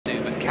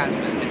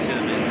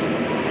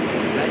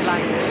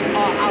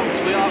are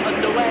out, we are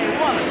underway.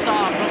 What a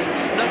start from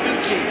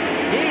Noguchi.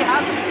 He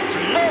has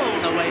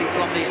flown away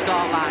from the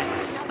start line,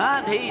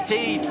 and he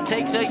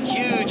takes a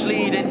huge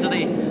lead into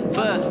the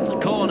first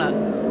corner.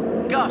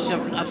 Gosh,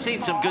 I've seen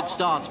some good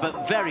starts,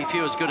 but very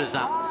few as good as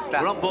that.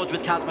 We're on board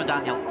with Kasma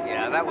Daniel.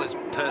 Yeah, that was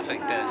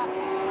perfect, Des.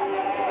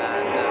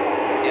 And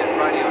yeah,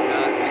 riding on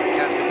with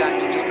Kasma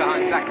Daniel just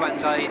behind Zakwan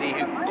Zaidi,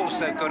 who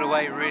also got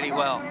away really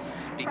well.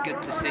 Be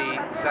good to see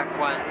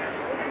Zakwan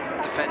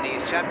defending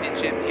his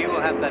championship. He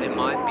will have that in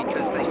mind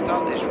because they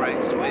start this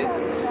race with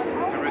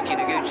Haruki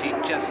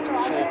Noguchi just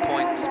 4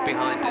 points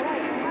behind him.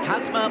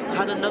 Kasma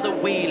had another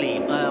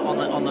wheelie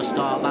on the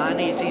start line.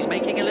 He's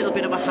making a little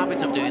bit of a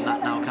habit of doing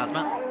that now,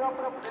 Kasma.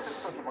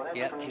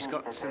 Yeah, he's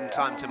got some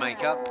time to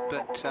make up,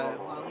 but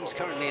well, he's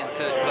currently in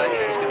third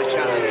place. He's going to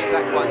challenge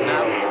Zakwan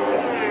now.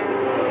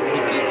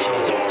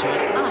 Noguchi is up to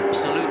an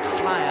absolute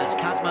flyer as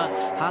Kasma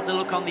has a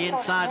look on the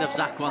inside of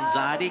Zakwan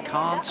Zaidi.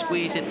 Can't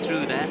squeeze it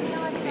through there.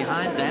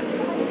 Behind them,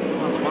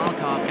 well, the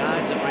wildcard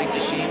guys of Reita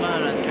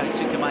Shima and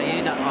Kaisuke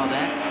Maeda are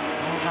there.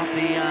 What about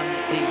the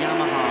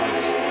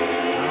Yamahas?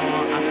 How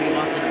are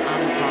Apiwat and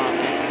Anupar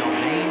getting on?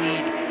 They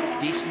need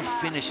decent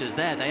finishers.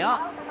 There they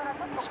are.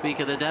 Speak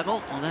of the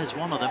devil, well, there's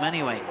one of them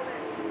anyway.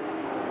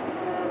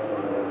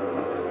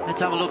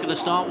 Let's have a look at the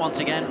start once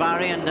again,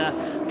 Barry, and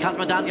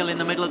Kasma Daniel in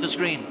the middle of the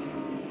screen.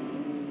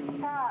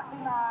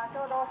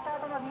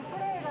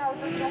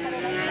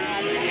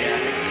 Yeah,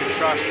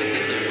 contrasted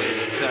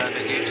with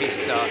Noguchi's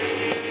start,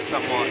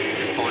 somewhat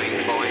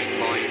boing, boing,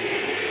 boing.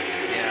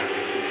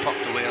 Yeah,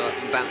 popped the wheel up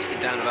and bounced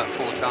it down about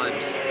 4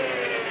 times.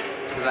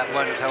 So that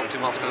won't have helped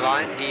him off the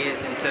line. He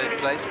is in third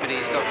place, but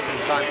he's got some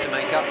time to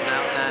make up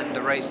now, and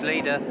the race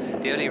leader,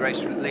 the early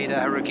race leader,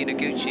 Haruki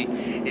Noguchi,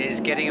 is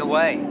getting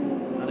away.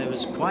 And it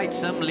was quite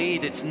some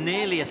lead. It's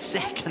nearly a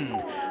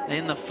second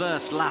in the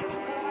first lap.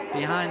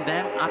 Behind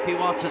them,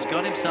 Apiwat has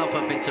got himself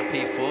up into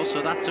P4,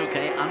 so that's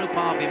okay.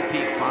 Anupar in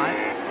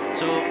P5.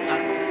 So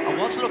I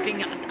was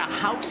looking at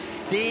how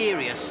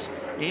serious,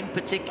 in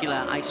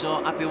particular, I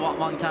saw Apiwat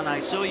Wangtan. I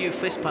saw you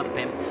fist pump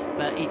him,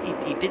 but he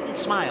didn't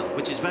smile,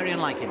 which is very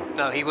unlike him.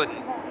 No, he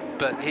wouldn't.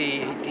 But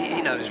he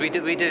knows we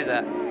do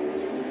that.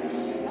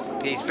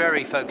 He's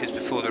very focused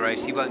before the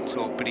race. He won't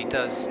talk, but he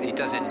does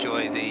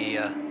enjoy the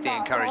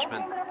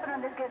encouragement.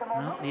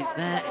 Well, he's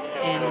there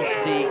in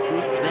the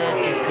group there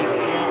in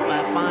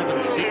P4, 5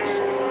 and 6.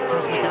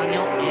 Kasma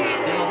Daniel is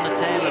still on the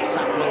tail of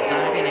Zakwan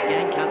Zaidi, and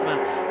again Kasma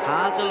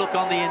has a look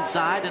on the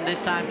inside, and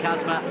this time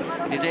Kasma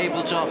is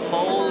able to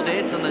hold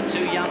it, and the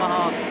 2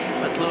 Yamahas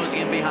are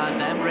closing in behind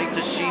them.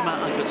 Reita Shima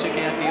and Kotsuke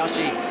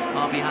Akiyoshi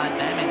are behind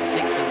them in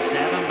 6 and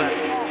 7, but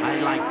I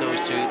like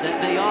those two.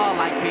 They are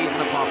like peas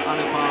in a pod,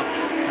 Anupar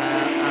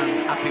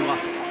and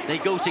Apiwat. They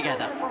go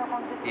together.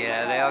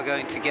 Yeah, they are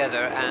going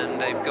together, and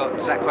they've got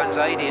Zakwan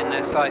Zaidi in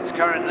their sights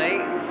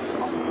currently.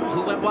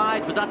 Who went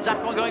wide? Was that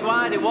Zakwan going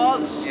wide? It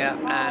was. Yeah,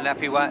 and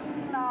Apiwat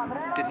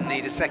didn't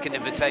need a second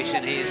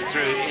invitation. He is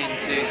through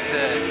into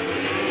third.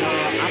 So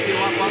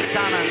Apiwat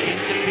Wangtanan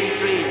into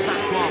P3.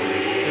 Zakwan,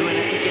 who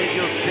gave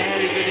you a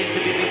very good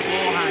interview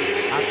beforehand.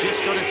 I've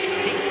just got to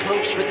stick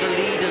close with the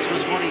leaders,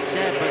 was what he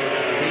said, but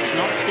he's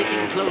not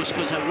sticking close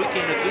because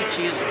Haruki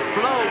Noguchi has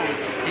flown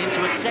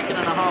into a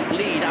 2.5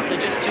 lead after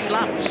just 2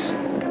 laps.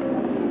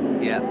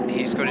 Yeah,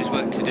 he's got his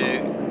work to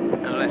do.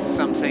 Unless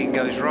something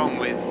goes wrong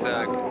with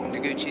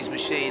Noguchi's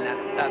machine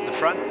at the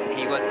front,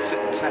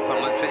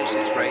 Zakwan won't finish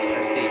this race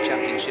as the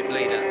championship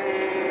leader.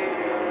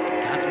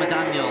 Kasma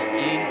Daniel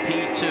in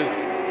P2,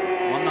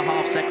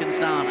 1.5 seconds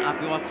down.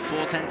 Apiwat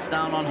 4/10ths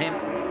down on him.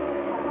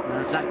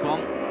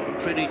 Zakwan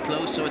pretty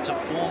close, so it's a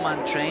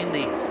 4-man train.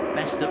 The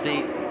best of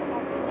the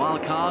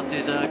wild cards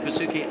is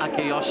Kosuke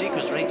Akiyoshi,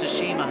 because Reita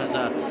Shima has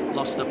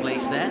lost a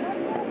place there.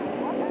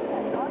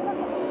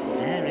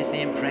 There is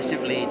the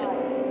impressive lead.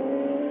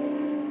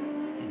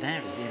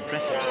 There is the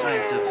impressive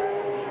sight of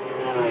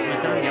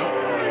Kasma Daniel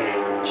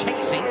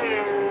chasing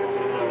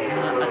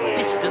a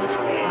distant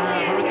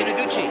Haruki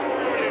Noguchi.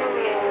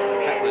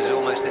 That was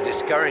almost a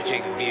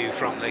discouraging view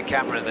from the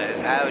camera there.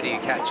 How do you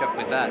catch up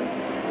with that?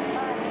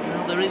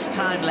 Well, there is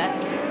time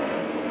left.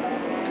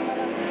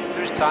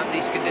 There is time.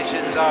 These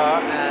conditions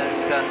are,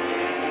 as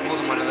more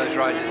than one of those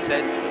riders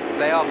said,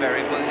 they are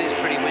variable. It is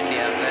pretty windy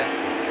out there.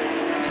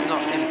 It's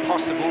not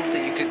impossible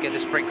that you could get a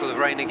sprinkle of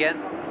rain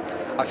again.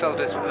 I felt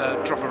a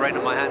drop of rain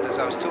on my hand as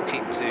I was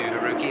talking to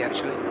Haruki,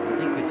 actually. I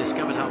think we've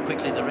discovered how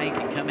quickly the rain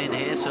can come in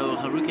here, so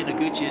Haruki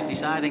Noguchi is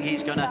deciding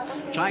he's going to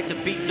try to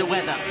beat the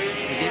weather.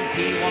 He's in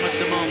P1 at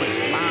the moment,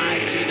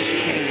 flies through the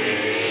chicane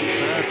in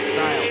superb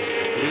style.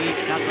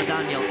 Leads Kasma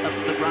Daniel up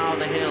the brow of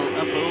the hill,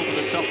 up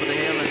over the top of the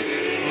hill, and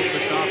over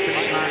the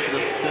start-finish line for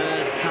the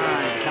 3rd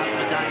time.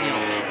 Kasma Daniel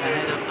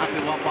ahead of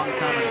Apiwat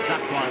Wangtan and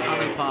Zakwan,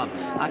 Anupar,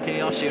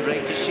 Akiyoshi,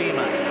 Reita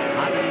Shima.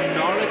 Adam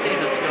Norodin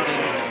has got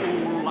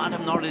him.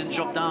 Adam Norodin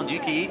dropped down.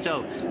 Yuki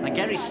Ito and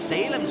Gary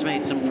Salem's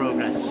made some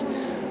progress.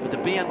 But the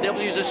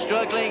BMWs are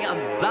struggling, and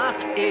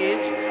that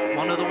is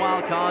one of the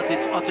wild cards.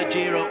 It's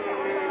Otojiro.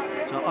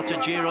 So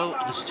Otojiro,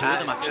 there's 2 of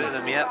them actually. 2 of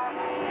them, yep.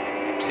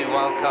 2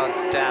 wild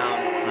cards down.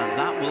 And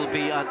that will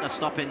be a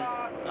stop in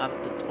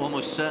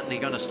almost certainly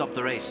going to stop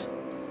the race.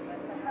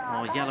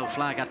 Or yellow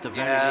flag at the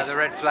very least. Yeah, the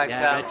red flag's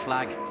out. Red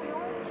flag.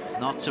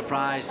 Not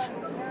surprised.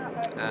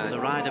 There's a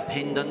rider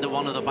pinned under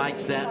one of the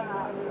bikes there.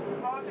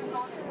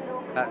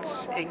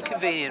 That's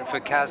inconvenient for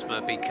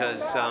Kasma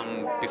because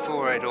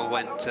before it all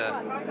went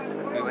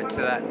we went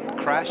to that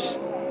crash,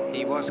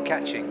 he was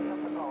catching.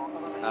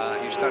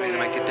 He was starting to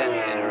make a dent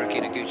in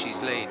Haruki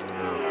Noguchi's lead.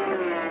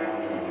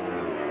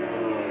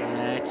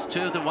 It's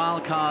two of the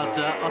wild cards,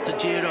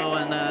 Otajiro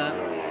and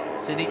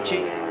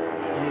Shinichi,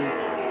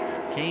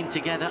 who came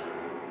together.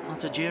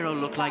 Otajiro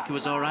looked like he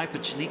was all right,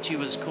 but Shinichi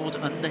was caught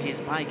under his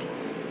bike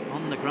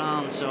on the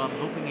ground, so I'm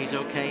hoping he's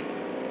okay.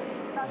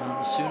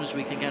 As soon as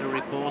we can get a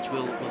report,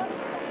 we'll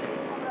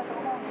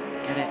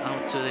get it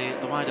out to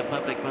the wider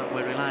public, but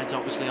we're reliant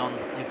obviously on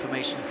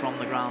information from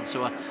the ground.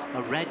 So a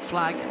red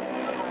flag,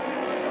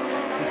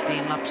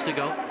 15 laps to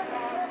go.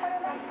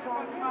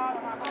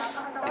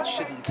 It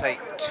shouldn't take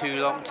too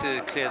long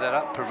to clear that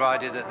up,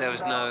 provided that there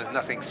was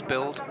nothing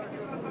spilled,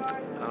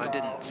 and I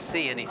didn't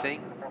see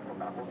anything.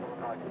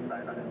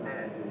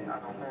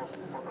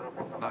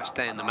 Nice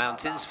day in the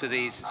mountains for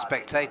these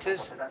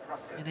spectators.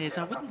 It is.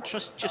 I wouldn't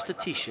trust just a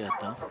t-shirt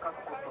though.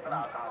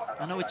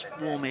 I know it's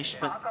warmish,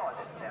 but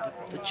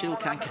the chill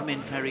can come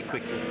in very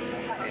quickly.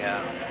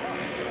 Yeah.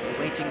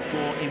 We're waiting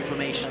for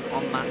information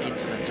on that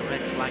incident, a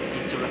red flag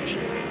interruption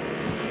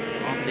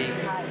on the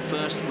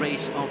first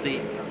race of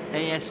the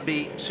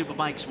ASB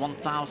Superbikes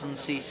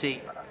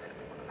 1000cc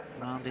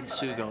round in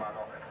Sugo.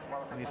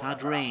 We've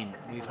had rain,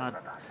 we've had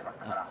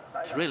a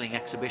thrilling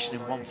exhibition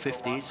in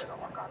 150s,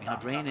 we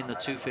had rain in the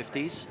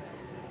 250s.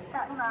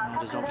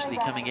 Riders obviously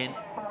coming in.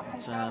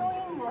 It's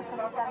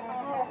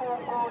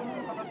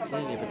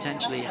clearly a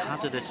potentially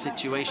hazardous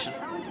situation.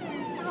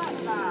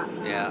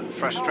 Yeah,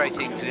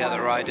 frustrating for the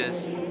other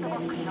riders.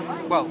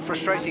 Well,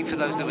 frustrating for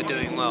those that were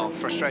doing well,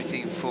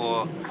 frustrating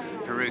for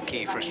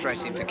Haruki,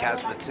 frustrating for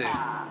Kasma too,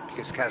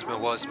 because Kasma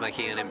was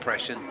making an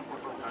impression.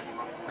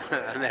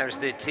 And there's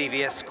the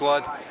TVS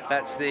squad.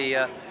 That's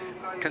the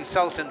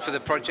consultant for the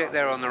project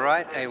there on the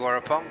right,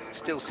 Awarapong,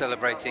 still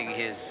celebrating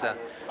his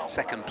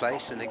second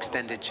place and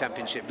extended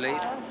championship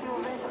lead.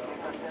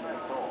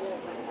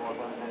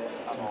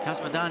 So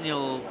Kasma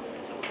Daniel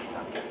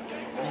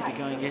maybe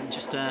going in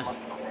just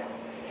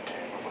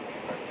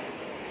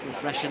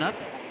refreshing up.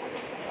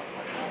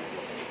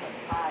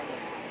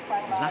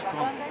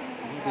 Zakon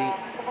will be,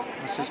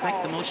 I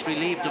suspect, the most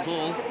relieved of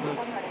all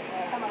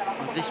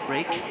of this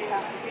break.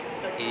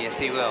 Yes,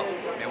 he will.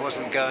 It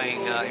wasn't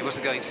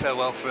going so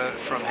well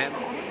from him.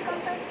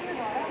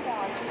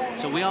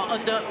 So we are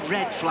under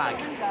red flag,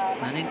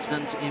 an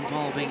incident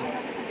involving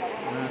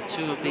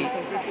two of the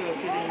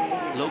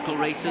local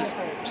racers,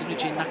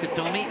 Tsunuchi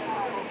Nakatomi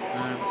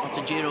and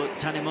Otajiro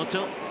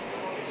Tanimoto.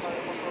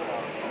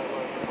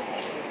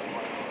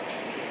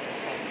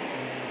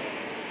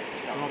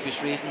 For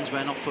obvious reasons,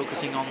 we're not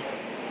focusing on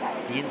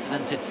the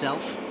incident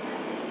itself.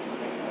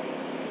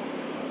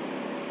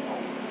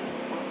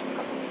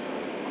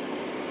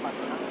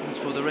 As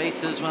for the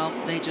racers, well,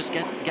 they just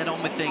get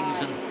on with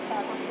things, and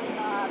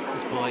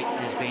this boy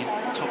has been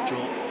top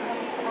draw.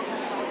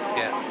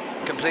 Yeah,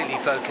 completely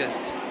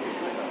focused.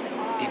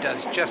 He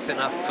does just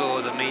enough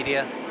for the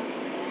media.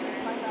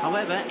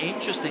 However,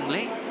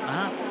 interestingly,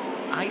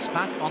 ice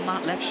pack on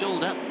that left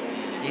shoulder,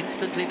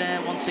 instantly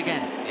there once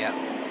again. Yeah.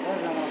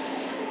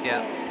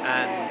 Yeah,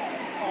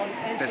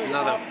 and there's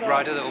another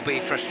rider that will be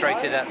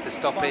frustrated at the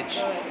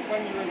stoppage.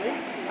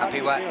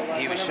 Apiwat,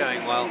 he was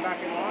showing well.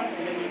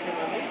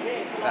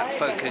 That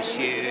focus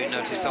you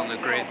noticed on the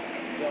grid,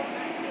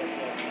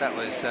 that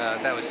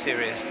was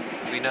serious.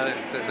 We know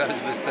that those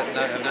of us that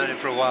have known it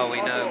for a while,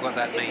 we know what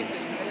that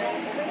means.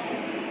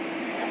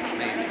 It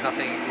means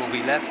nothing will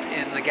be left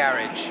in the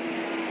garage.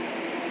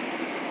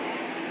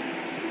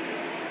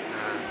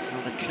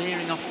 Well, the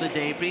clearing off the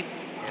debris,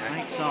 the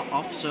bikes are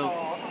off, so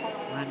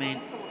I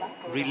mean,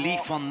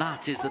 relief on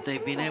that is that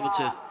they've been able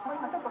to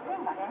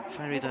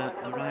ferry the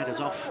riders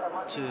off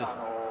to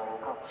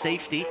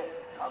safety.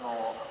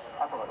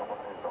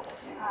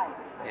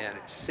 Yeah, and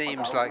it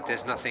seems like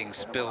there's nothing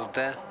spilled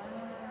there.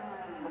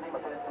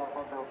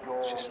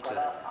 Just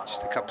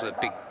a couple of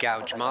big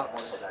gouge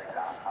marks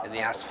in the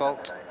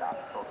asphalt.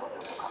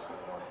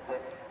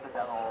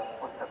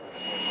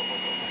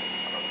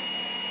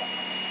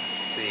 That's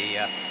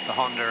the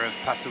Honda of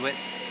Pasawit,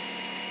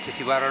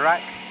 Tisiwara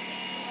Rack.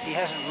 He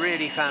hasn't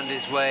really found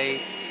his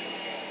way,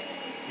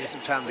 he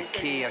hasn't found the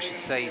key, I should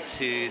say,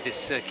 to this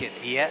circuit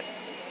yet.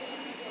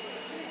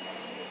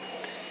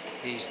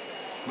 He's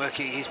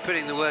working, he's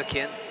putting the work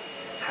in,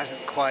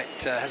 hasn't quite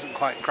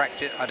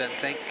cracked it, I don't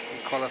think.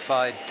 He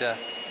qualified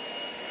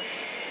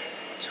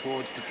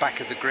towards the back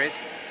of the grid.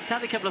 He's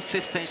had a couple of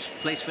fifth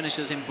place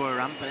finishes in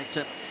Buriram, but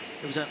it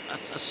was a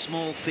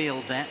small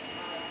field there,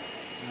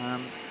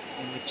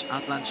 in which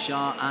Aslan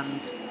Shah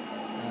and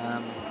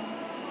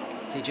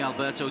TJ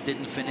Alberto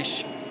didn't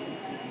finish.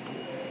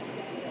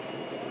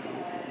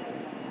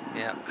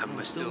 Yeah, and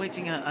we're still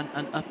waiting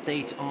an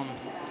update on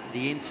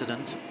the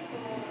incident.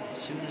 As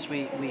soon as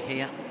we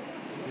hear,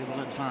 we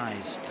will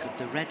advise that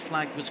the red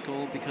flag was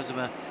called because of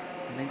an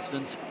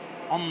incident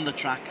on the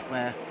track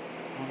where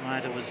one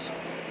rider was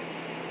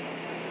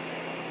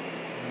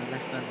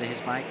left under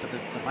his bike, but the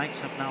bikes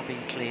have now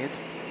been cleared.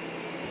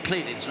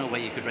 Clearly, there's no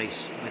way you could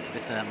race with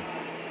the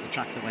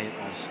track the way it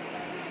was.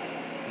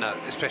 No,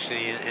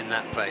 especially in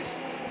that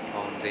place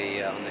on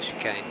the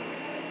chicane.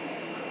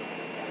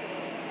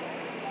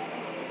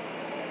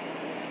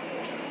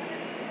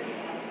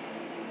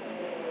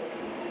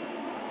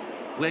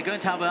 We're going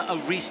to have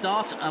a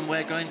restart, and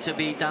we're going to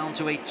be down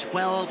to a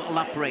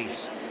 12-lap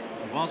race.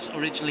 It was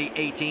originally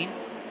 18,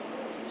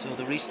 so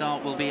the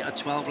restart will be a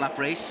 12-lap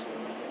race.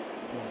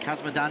 And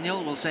Kasma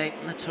Daniel will say,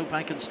 let's hope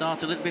I can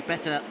start a little bit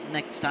better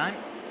next time,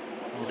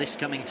 or this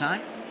coming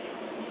time.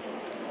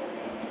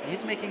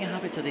 He's making a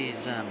habit of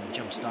these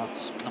jump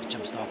starts, not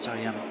jump starts,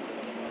 sorry.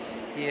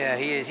 Yeah,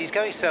 he is. He's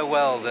going so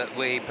well that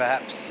we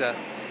perhaps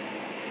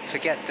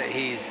forget that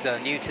he's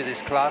new to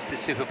this class,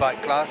 this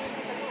superbike class.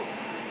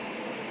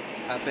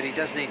 But he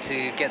does need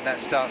to get that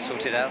start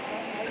sorted out.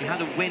 He had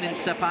a win in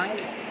Sepang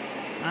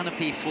and a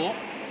P4.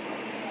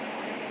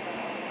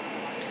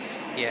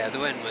 Yeah, the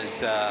win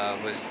was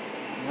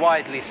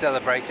widely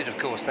celebrated. Of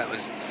course, that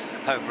was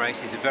home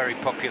race. He's a very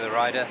popular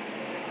rider.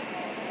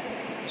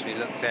 As we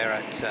look there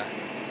at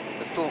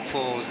the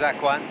thoughtful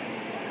Zakwan.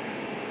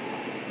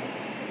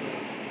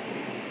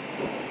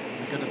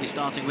 We're going to be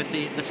starting with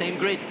the same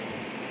grid.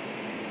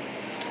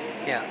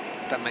 Yeah,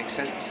 that makes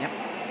sense. Yep.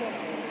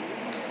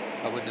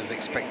 I wouldn't have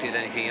expected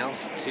anything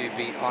else, to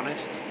be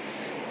honest.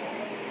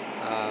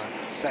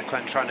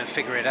 Zakwan trying to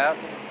figure it out.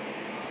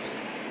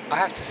 I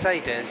have to say,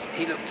 Des,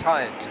 he looked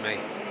tired to me.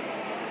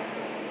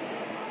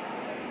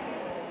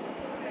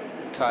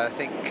 I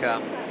think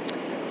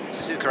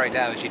Suzuka 8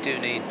 hours, you do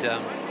need a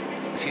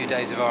few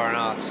days of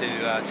R&R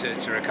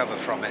to recover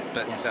from it,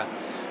 but yes.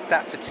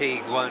 That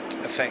fatigue won't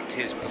affect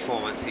his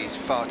performance. He's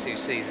far too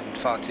seasoned,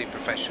 far too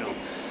professional,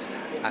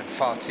 and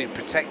far too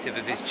protective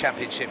of his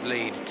championship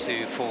lead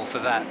to fall for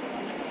that.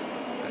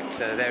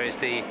 But there is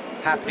the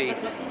happy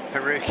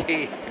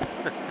Haruki.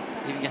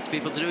 Even gets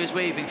people to do his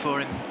waving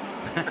for him.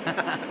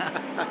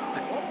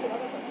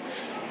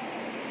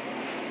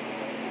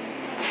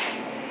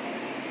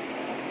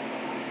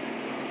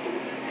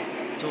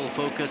 It's all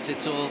focus,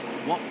 it's all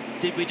what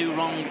did we do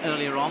wrong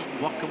earlier on,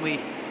 what can we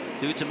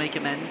do to make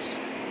amends.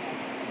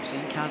 We've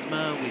seen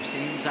Kasma, we've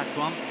seen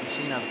Zakwan, we've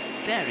seen a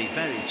very,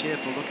 very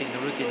cheerful looking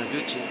Haruki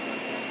Noguchi.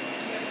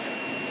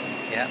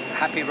 Yeah,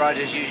 happy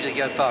riders usually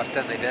go fast,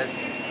 don't they, Des?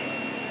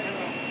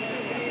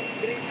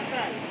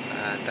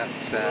 And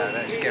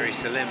that's Gary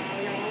Salim.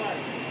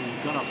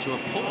 Who got off to a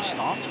poor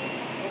start,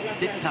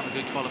 didn't have a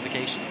good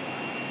qualification.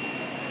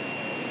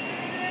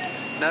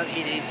 No,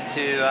 he needs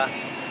to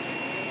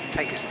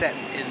take a step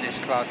in this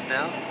class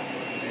now.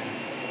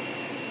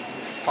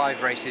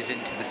 5 races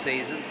into the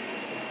season.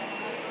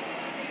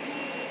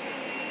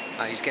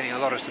 He's getting a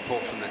lot of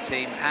support from the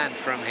team and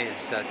from his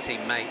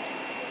teammate,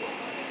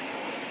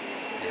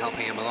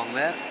 helping him along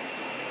there.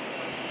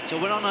 So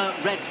we're on a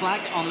red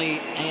flag on the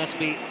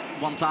ASB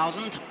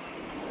 1000.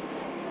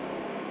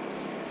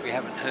 We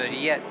haven't heard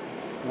yet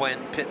when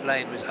pit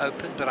lane was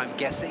open, but I'm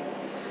guessing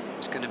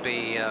it's going to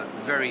be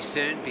very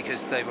soon,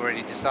 because they've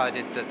already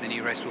decided that the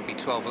new race will be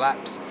 12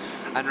 laps.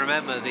 And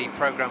remember, the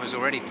program was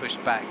already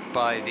pushed back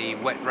by the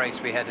wet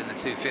race we had in the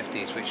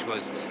 250s, which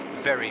was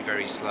very,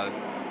 very slow.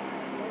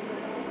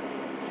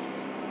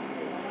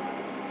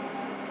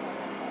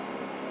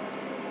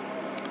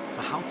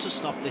 How to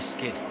stop this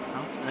kid?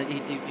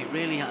 He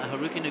really,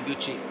 Haruki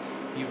Noguchi,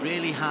 he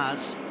really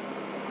has.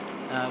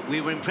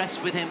 We were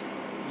impressed with him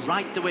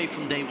right the way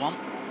from day one,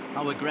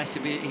 how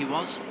aggressive he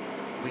was.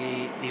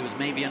 He was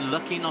maybe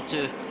unlucky not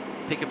to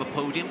pick up a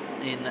podium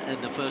in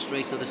the first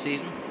race of the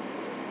season.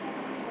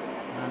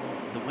 And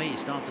the way he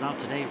started out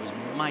today was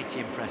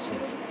mighty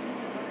impressive.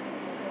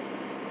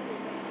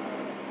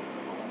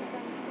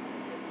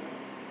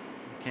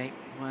 Okay,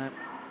 we're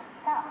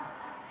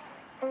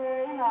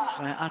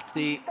at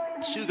the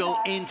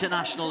Sugo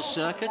International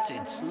Circuit.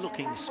 It's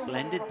looking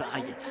splendid, but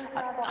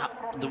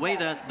the way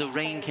that the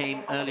rain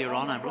came earlier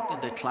on, I'm looking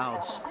at the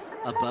clouds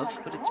above,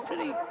 but it's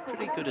pretty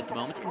good at the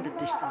moment. In the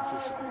distance,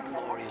 there's some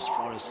glorious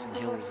forests and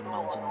hills and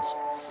mountains.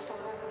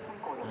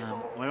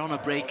 We're on a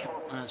break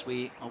as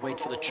we await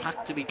for the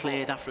track to be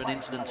cleared after an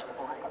incident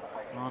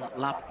on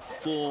lap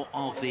 4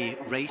 of the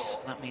race.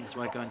 That means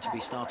we're going to be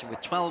starting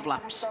with 12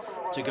 laps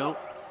to go.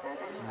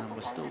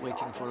 We're still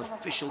waiting for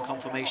official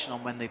confirmation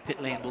on when the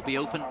pit lane will be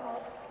open.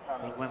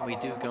 But when we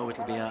do go,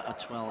 it'll be a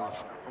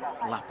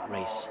 12-lap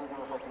race.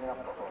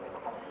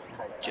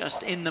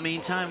 Just in the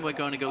meantime, we're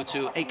going to go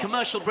to a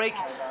commercial break.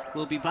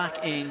 We'll be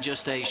back in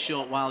just a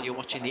short while. You're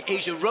watching the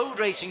Asia Road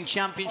Racing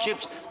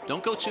Championships.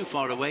 Don't go too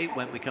far away.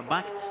 When we come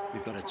back,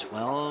 we've got a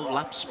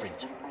 12-lap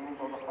sprint.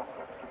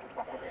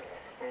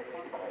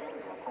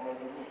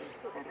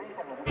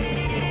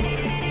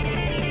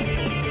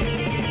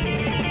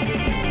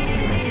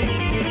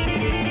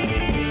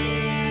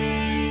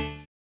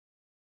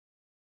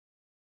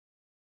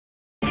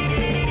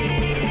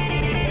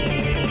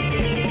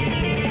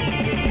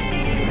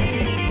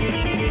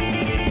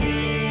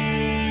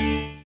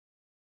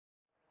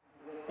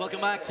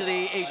 Welcome back to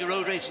the Asia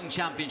Road Racing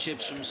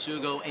Championships from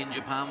Sugo in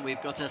Japan.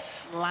 We've got a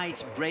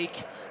slight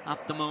break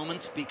at the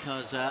moment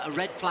because a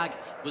red flag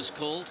was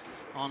called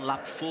on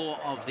lap 4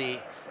 of the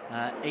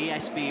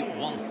ASB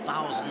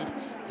 1000.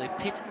 The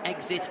pit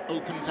exit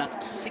opens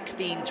at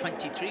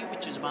 16:23,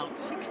 which is about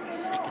 60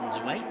 seconds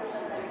away,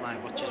 if my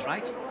watch is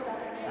right.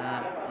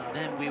 And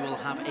then we will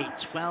have a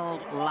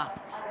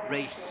 12-lap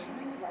race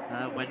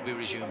when we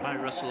resume. Barry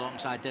Russell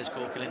alongside Des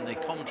Corkle in the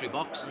commentary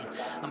box.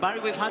 And Barry,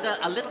 we've had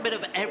a little bit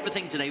of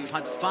everything today. We've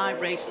had 5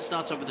 races.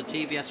 Starts off with the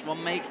TVS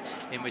 1 make,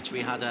 in which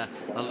we had a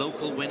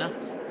local winner.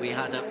 We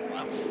had a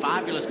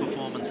fabulous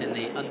performance in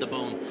the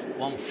Underbone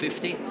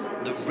 150.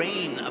 The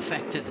rain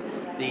affected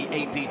the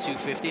AP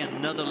 250,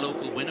 another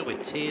local winner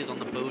with tears on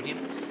the podium.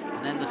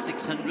 And then the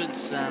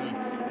 600s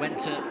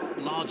went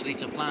largely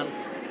to plan.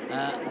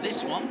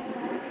 This one,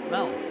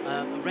 well,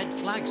 a red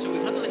flag, so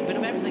we've had a little bit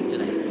of everything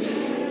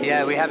today.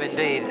 Yeah, we have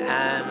indeed,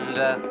 and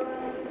a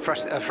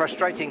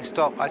frustrating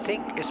stop, I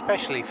think,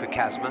 especially for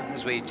Kasma,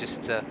 as we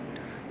just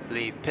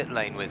leave pit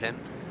lane with him.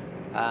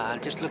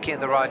 And just looking at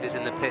the riders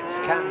in the pits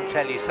can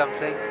tell you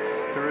something.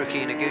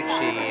 Haruki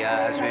Noguchi,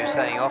 as we were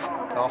saying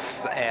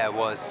off air,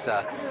 was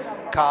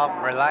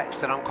calm,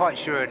 relaxed, and I'm quite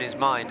sure in his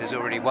mind has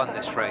already won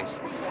this race.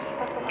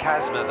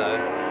 Kasma, though,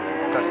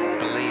 doesn't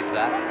believe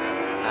that,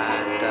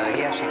 and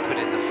he actually put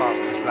in the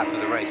fastest lap of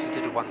the race. He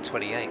did a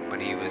 1:28 when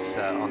he was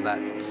on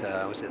that,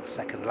 was it the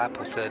 2nd lap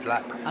or 3rd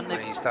lap, and when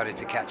he started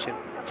to catch him.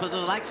 For the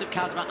likes of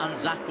Kasma and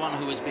Zakwan,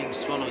 who was being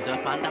swallowed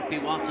up, and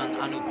Apiwat and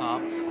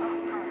Anupar,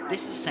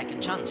 this is a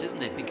second chance,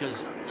 isn't it?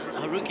 Because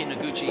Haruki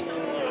Noguchi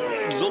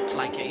looked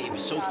like he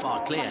was so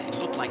far clear, it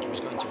looked like he was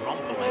going to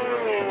romp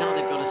away, but now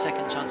they've got a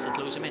second chance to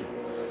close him in.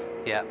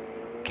 Yeah,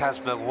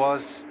 Kasma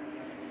was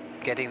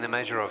getting the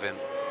measure of him.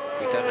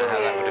 We don't know how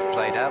that would have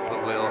played out,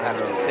 but we'll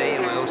have to see,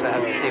 and we'll also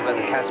have to see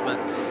whether Kasma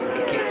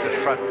can keep the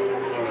front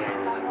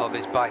of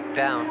his bike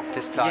down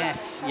this time.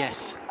 Yes,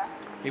 yes.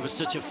 It was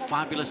such a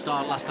fabulous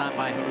start last time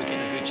by Haruki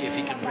Noguchi. If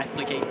he can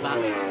replicate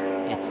that,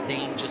 it's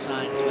danger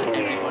signs for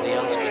everybody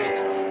else, because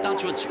it's down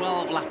to a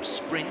 12-lap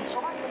sprint.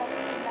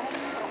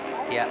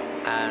 Yeah,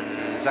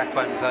 and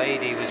Zakwan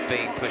Zaidi was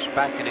being pushed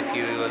back, and if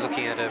you were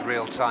looking at a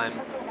real-time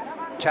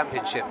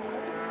championship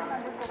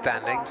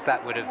standings,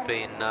 that would have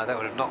been that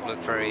would have not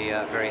looked very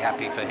very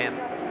happy for him.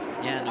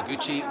 Yeah,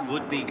 Noguchi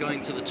would be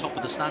going to the top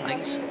of the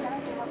standings.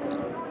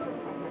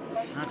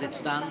 As it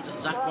stands,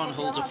 Zakwan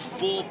holds a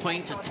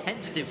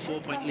tentative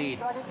 4-point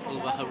lead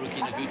over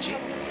Haruki Noguchi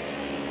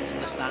in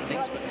the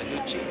standings, but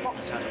Noguchi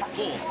has had a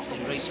 4th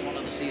in race 1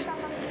 of the season,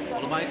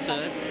 followed by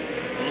 3rd,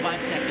 followed by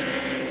 2nd,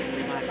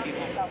 followed by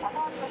P1.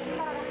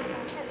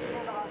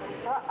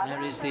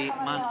 There is the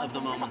man of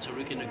the moment,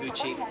 Haruki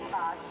Noguchi.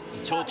 He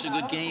talks a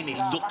good game, he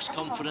looks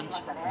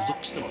confident,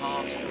 looks the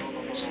part,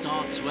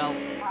 starts well,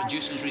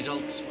 produces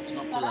results. What's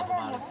not to love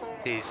about him?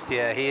 He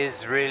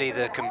is really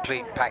the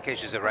complete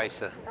package as a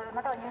racer.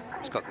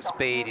 He's got the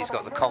speed, he's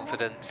got the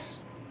confidence.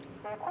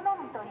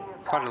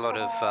 Quite a lot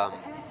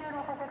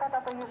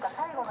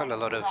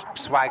of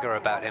swagger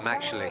about him,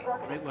 actually.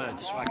 Great word,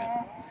 swagger.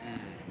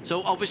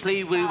 So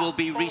obviously we will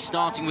be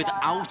restarting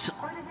without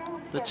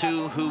the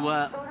 2 who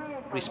were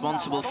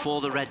responsible for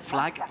the red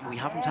flag. We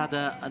haven't had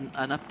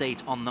an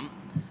update on them.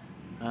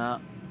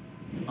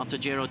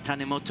 Otojiro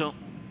Tanimoto.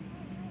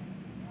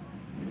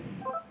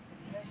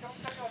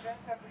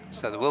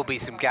 So there will be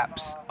some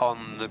gaps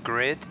on the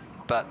grid,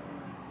 but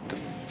the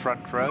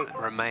front row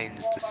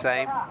remains the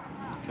same.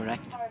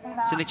 Correct.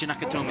 Shinichi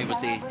Nakatomi was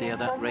the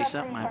other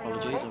racer. My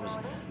apologies, I was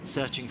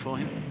searching for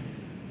him.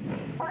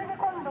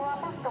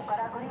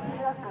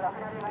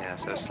 Yeah,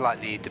 so a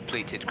slightly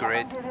depleted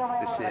grid.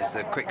 This is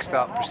the quick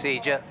start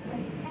procedure.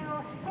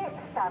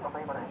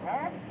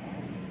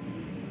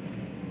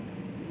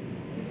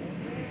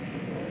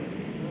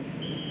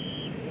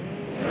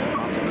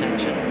 Lots of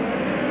tension.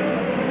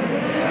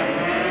 Yeah.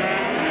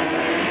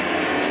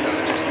 So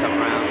they'll just come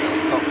round, they'll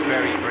stop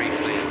very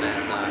briefly and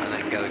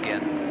then go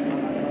again.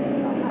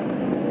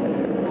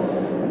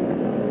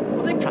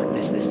 Will they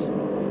practice this?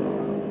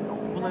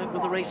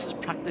 Will the racers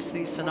practice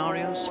these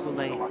scenarios? Will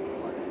they?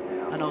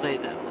 I know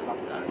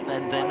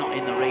they're not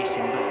in the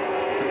racing, but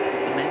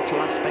the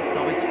mental aspect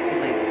of it.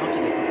 How do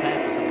they prepare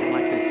for something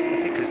like this?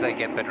 I think as they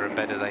get better and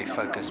better, they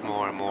focus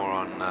more and more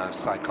on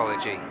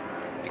psychology,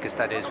 because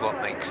that is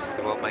what makes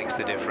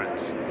the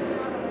difference.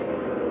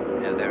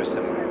 You know, there are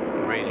some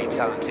really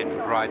talented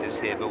riders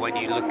here, but when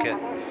you look at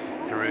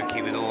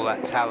Haruki with all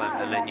that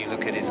talent, and then you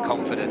look at his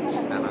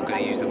confidence, and I'm going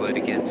to use the word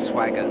again,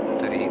 swagger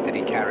that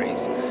he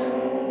carries,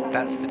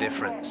 that's the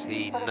difference.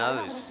 He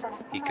knows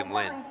he can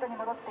win.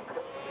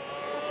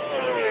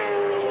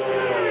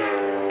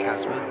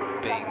 Kasma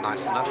being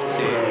nice enough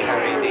to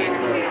carry the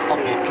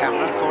onboard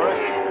camera for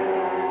us.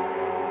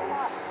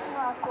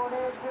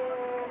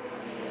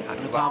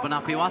 Anupar and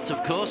Apiwat,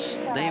 of course,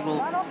 they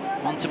will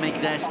want to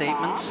make their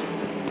statements.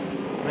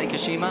 Ray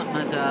Kashima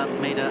had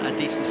made a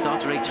decent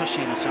start. Ray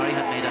Toshima, sorry,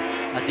 had made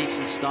a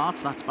decent start.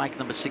 That's bike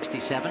number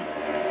 67.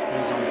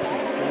 He's on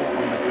P4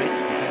 on the grid.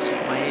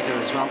 Maeda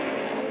as well.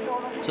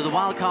 So the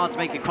wild cards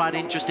make it quite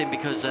interesting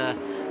because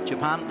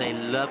Japan, they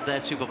love their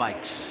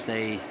superbikes.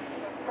 They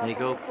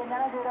go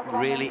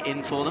really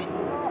in for them.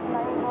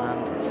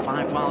 And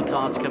 5 wild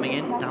cards coming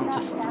in, down to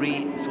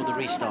 3 for the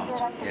restart.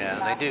 Yeah,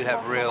 and they do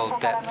have real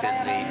depth in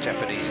the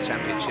Japanese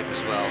championship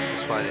as well.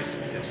 That's why there's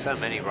so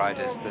many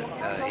riders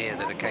that here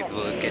that are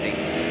capable of really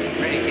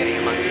getting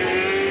amongst it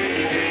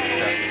in this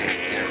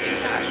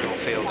international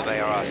field of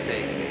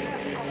ARRC.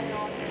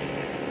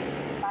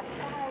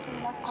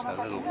 So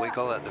a little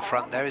wiggle at the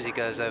front there as he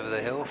goes over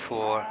the hill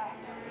for...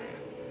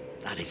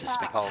 That is a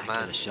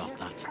spectacular shot,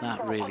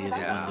 that really is a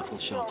wonderful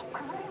shot.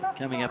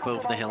 Coming up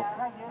over the hill.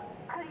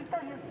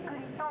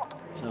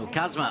 So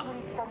Kasma,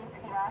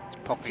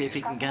 let's see if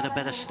he can get a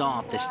better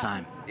start this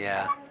time.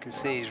 Yeah, you can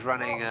see he's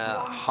running a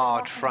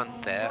hard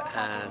front there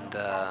and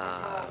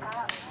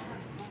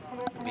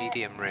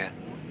medium rear.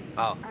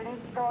 Oh,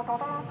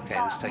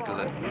 okay, let's take a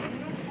look.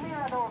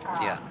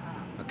 Yeah,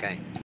 okay.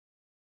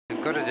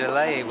 They've got a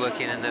delay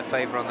working in their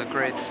favour on the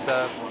grid,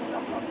 so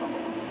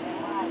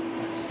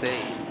let's see.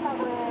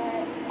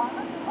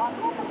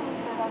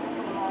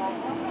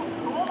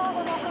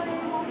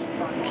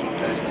 Keep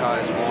those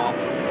tyres warm.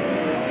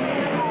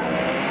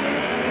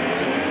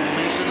 So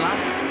formation lap.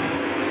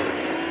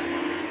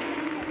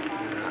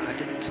 I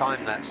didn't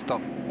time that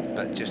stop,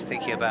 but just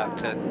thinking about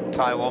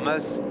tyre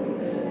warmers.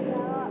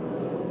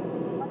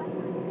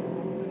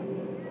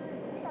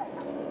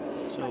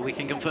 So we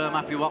can confirm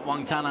Apiwat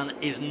Wangtanan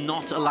is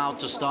not allowed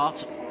to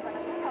start.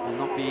 Will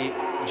not be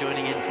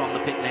joining in from the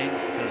pit lane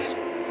because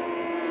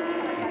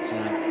it's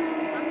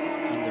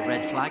under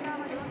red flag.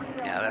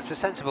 Yeah, that's a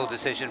sensible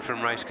decision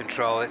from race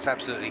control. It's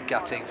absolutely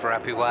gutting for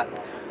Apiwat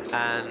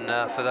and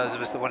for those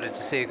of us that wanted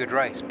to see a good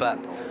race, but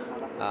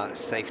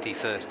safety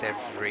first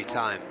every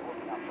time.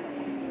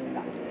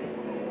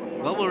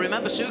 Well, we'll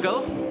remember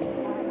Sugo.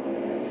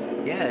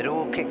 Yeah, it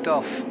all kicked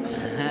off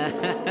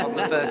on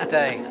the first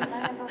day.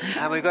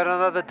 And we've got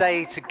another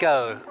day to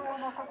go.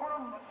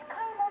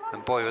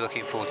 And boy, we're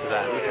looking forward to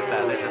that. Look at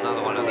that, there's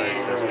another one of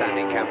those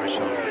standing camera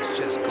shots that's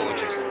just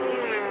gorgeous.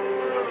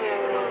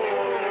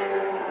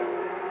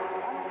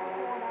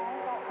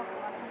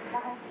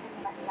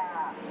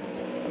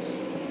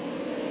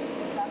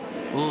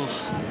 Oh,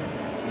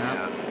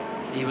 now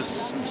he was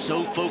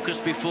so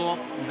focused before,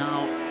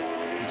 now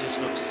he just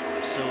looks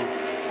so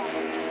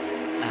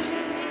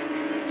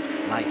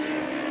life.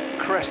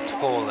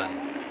 Crestfallen.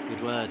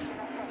 Good word.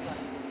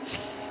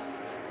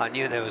 I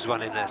knew there was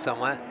one in there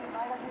somewhere.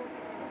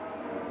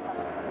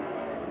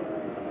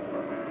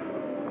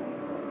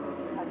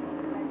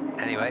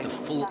 Anyway. The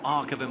full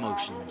arc of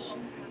emotions.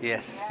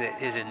 Yes, it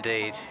is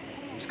indeed.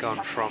 He's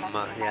gone from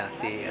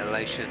the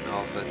elation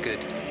of a good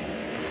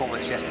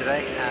performance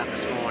yesterday and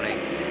this morning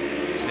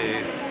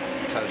to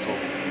total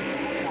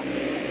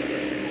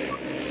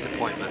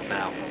disappointment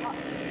now.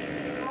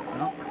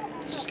 Well,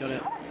 he's just got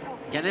to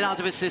get it out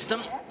of his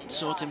system,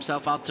 sort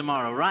himself out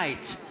tomorrow.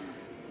 Right,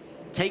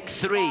 take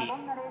 3.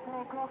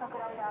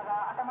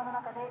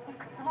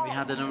 We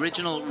had an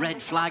original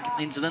red flag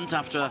incident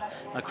after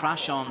a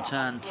crash on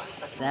turn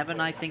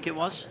 7, I think it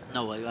was.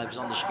 No, it was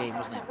on the chicane,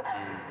 wasn't it?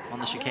 On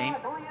the chicane.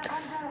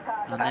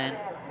 And then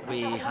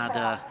we had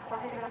a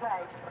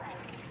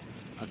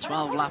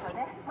 12-lap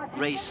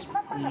race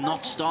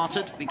not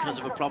started because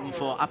of a problem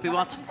for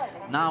Apiwat.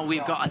 Now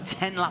we've got a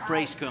 10-lap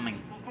race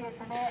coming.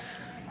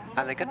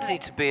 And they're going to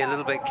need to be a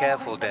little bit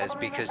careful, Des,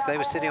 because they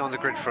were sitting on the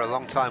grid for a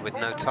long time with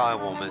no tyre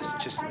warmers.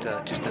 Just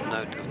a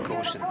note of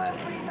caution there.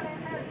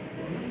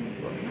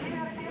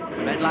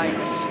 Red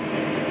lights.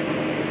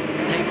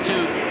 Take 2.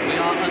 We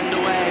are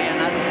underway,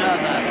 and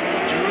another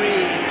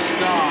dream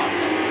start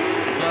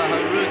for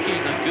Haruki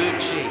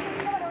Noguchi.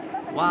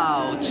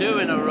 Wow, 2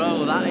 in a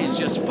row. That is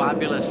just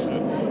fabulous.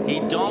 And he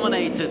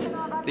dominated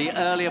the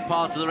earlier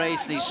part of the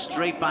race, and he's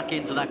straight back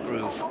into that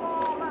groove.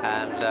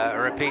 And a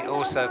repeat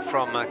also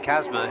from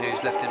Kasma,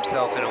 who's left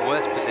himself in a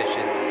worse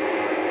position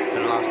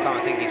than last time.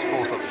 I think he's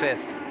 4th or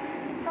 5th.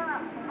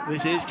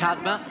 This is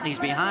Kasma. He's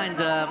behind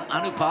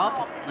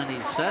Anupap, and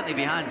he's certainly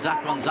behind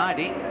Zakwan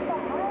Zaidi.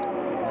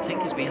 I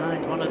think he's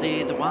behind one of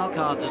the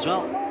wildcards as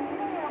well.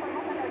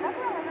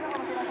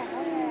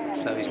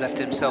 So he's left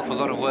himself a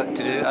lot of work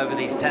to do over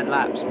these 10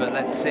 laps, but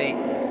let's see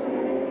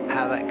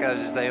how that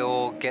goes as they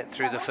all get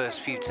through the first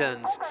few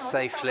turns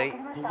safely.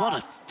 But what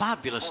a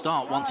fabulous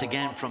start once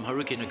again from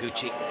Haruki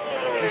Noguchi.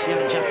 This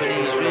young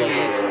Japanese really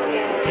is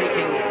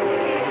taking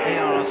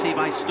ARRC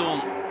by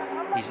storm.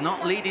 He's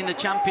not leading the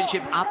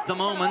championship at the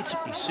moment.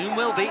 He soon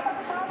will be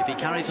if he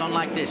carries on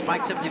like this.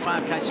 Bike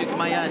 75, Kaisuke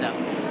Maeda.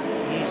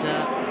 He's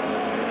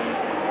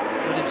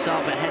put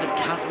himself ahead of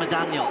Kasma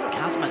Daniel.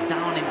 Kasma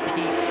down in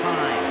P5.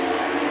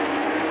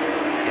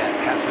 Yeah,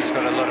 Kasma's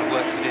got a lot of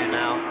work to do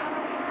now.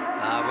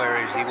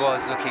 Whereas he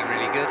was looking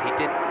really good. He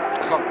did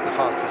clock the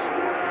fastest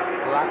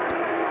lap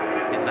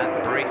in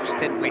that brief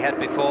stint we had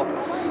before.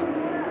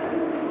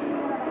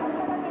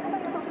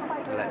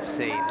 Let's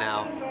see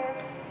now.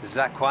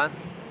 Zakwan.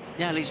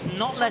 Yeah, he's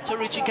not let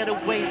Haruki get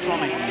away from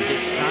him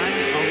this time,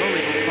 although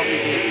it will probably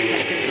be a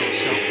second or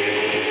so.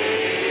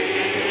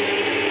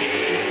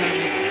 This time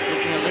he's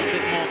looking a little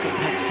bit more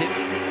competitive.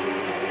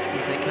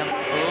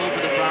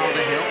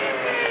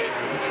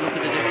 look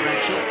at the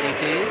differential.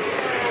 It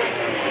is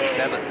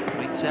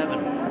 0.7.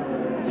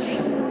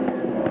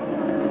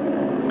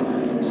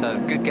 0.7. So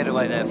good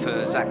getaway there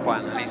for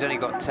Zakwan, and he's only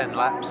got 10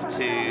 laps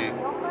to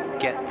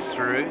get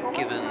through,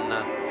 given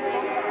the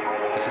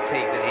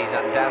fatigue that he's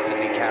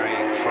undoubtedly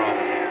carrying from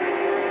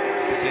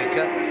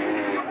Suzuka.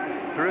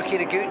 Haruki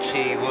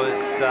Noguchi was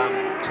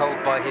told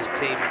by his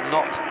team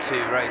not to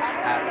race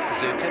at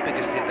Suzuka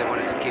because they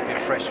wanted to keep him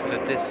fresh for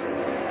this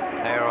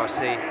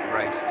ARRC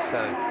race.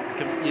 So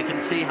you can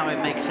see how it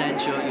makes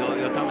sense.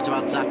 Your comment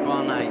about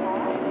Zakwan,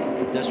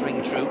 it does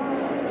ring true.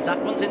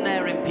 Zakwan's in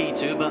there in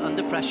P2, but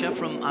under pressure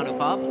from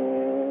Anupab.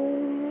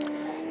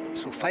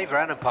 This will favour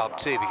Anupab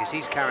too, because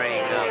he's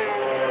carrying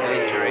an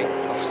injury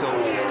of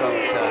sorts. He's got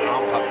an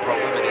arm pump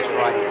problem in his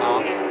right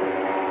arm.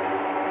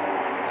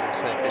 And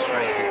so if this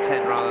race is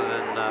 10 rather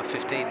than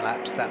 15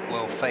 laps, that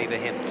will favour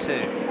him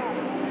too.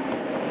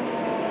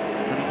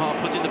 Anupab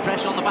putting the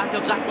pressure on the back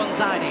of Zakwan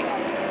Zaidi.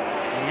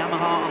 The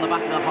Yamaha on the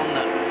back of the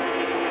Honda.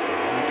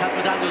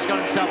 Kasma Daniel's got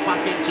himself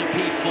back into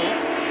P4.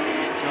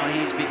 So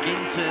he's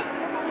beginning to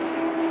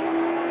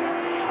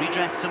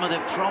redress some of the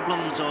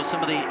problems or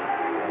some of the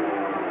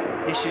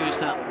issues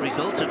that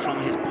resulted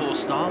from his poor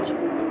start.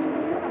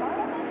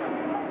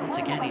 Once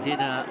again, he did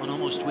an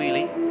almost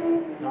wheelie.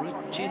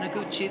 Haruki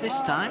Noguchi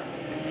this time,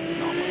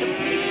 not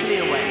completely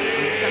away.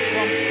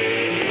 Zakwan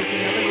is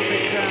looking a little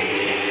bit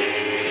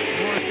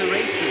more at the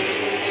races.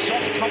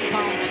 Soft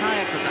compound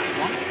tyre for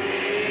Zakwan.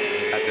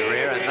 At the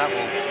rear, and that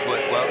will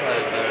work well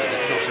over the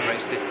shorter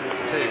race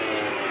distance too.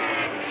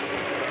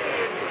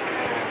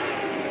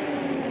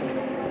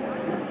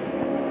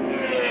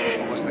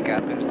 The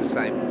gap, it was the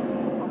same.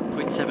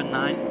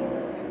 0.79.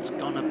 It's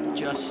gone up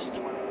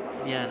just,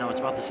 yeah, no, it's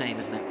about the same,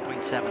 isn't it?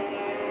 0.7.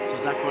 So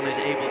Zakwan is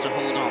able to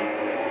hold on.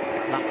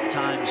 Lap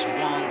times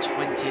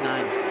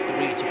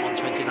 1:29.3 to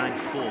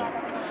 1:29.4.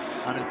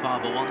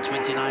 Anupab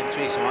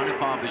 1:29.3. So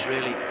Anupab is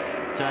really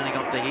turning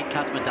up the heat.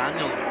 Kasma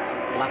Daniel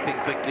lapping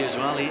quickly as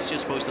well. He's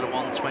just posted a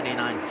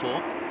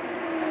 1:29.4.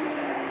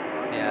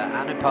 Yeah,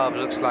 Anupab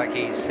looks like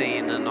he's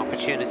seen an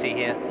opportunity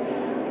here.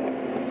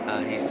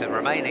 He's the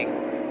remaining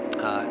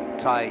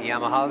Thai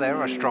Yamaha.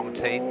 They're a strong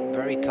team,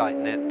 very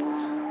tight-knit,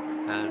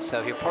 and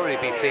so he'll probably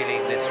be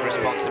feeling this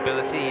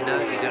responsibility. He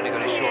knows he's only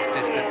got a short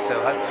distance, so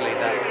hopefully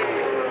that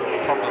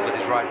problem with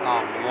his right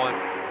arm won't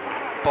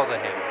bother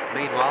him.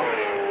 Meanwhile,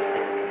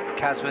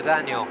 Kasma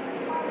Daniel.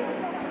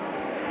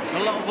 There's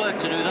a lot of work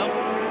to do though.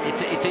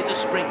 It is a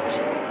sprint.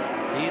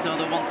 These are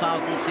the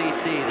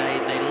 1000cc.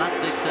 They lap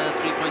this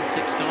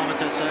 3.6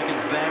 kilometer circuit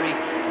very,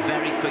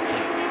 very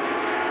quickly.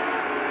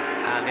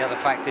 And the other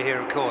factor here,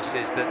 of course,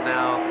 is that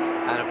now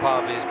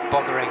Anupab is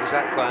bothering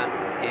Zakwan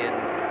in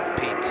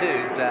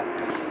P2.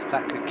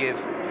 That could give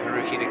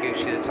Haruki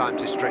Noguchi the time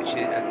to stretch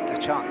it, the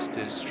chance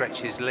to stretch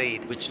his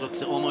lead. Which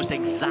looks almost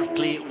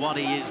exactly what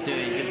he is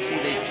doing. You can see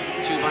the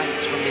two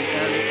bikes from the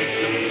early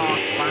incident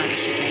parked by the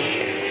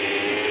chicane.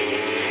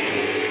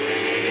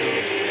 So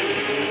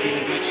Haruki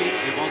Noguchi,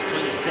 it was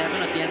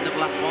 0.7 at the end of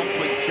lap 1,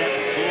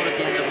 0.74 at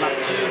the end of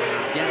lap 2,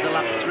 at the end of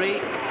lap 3,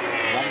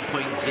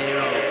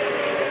 1.0.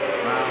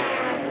 Wow.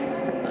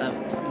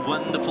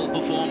 Wonderful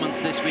performance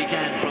this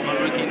weekend from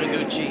Haruki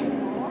Noguchi.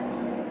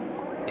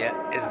 Yeah,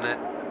 isn't it?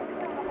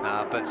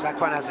 But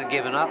Zakwan hasn't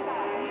given up.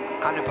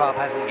 Anupab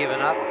hasn't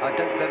given up.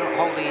 They're not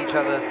holding each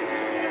other,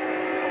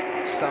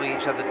 slowing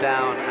each other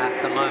down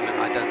at the moment,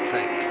 I don't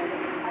think.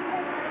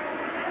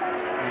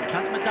 And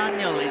Kasma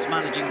Daniel is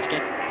managing to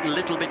get a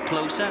little bit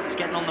closer. He's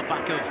getting on the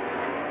back of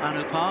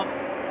Anupab.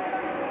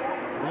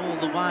 All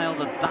the while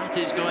that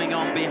is going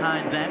on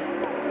behind them.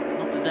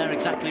 Not that they're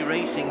exactly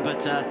racing,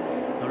 but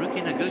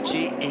Haruki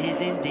Noguchi is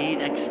indeed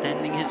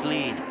extending his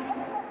lead.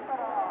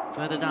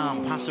 Further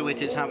down,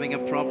 Pasowit is having a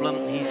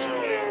problem. He's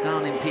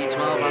down in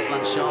P12.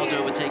 Aslan Shah's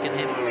overtaken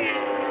him.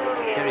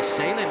 Gary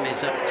Salim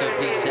is up to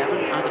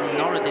P7. Adam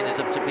Noradin is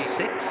up to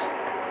P6.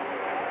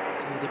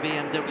 So the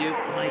BMW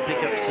might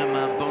pick up some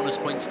bonus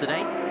points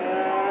today.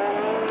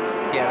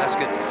 Yeah, that's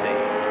good to see.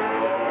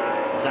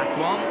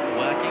 Zakwan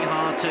working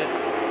hard to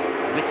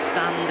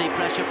withstand the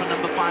pressure from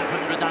number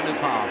 500,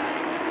 Anupab.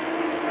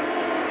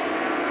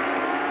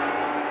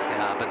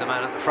 But the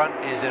man at the front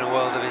is in a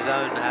world of his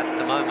own at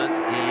the moment.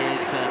 He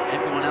is.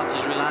 Everyone else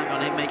is relying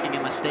on him making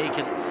a mistake,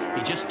 and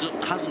he just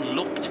hasn't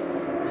looked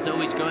as though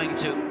he's going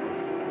to.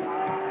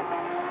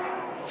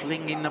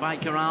 Flinging the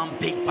bike around,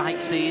 big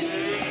bikes these.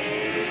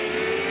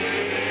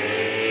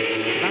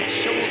 That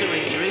shoulder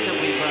injury that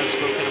we've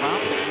spoken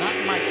about, that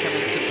might come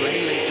into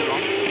play later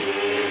on.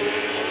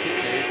 Could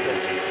do, but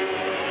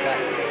that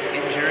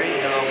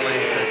injury, along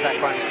with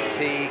Zakwan's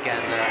fatigue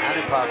and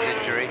Anupab's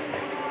injury,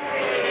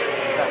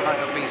 that might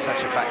not be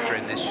such a factor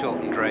in this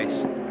shortened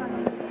race.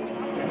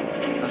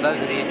 And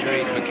those are the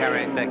injuries they're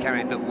carrying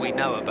that we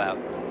know about.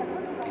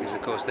 Because,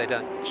 of course, they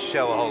don't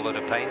show a whole lot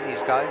of pain,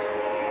 these guys.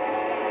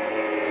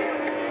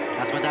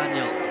 Kasma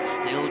Daniel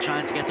still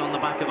trying to get on the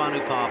back of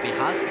Anupab. He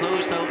has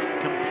closed, though,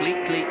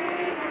 completely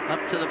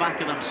up to the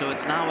back of him. So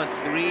it's now a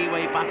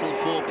three-way battle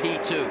for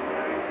P2.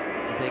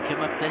 As they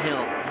come up the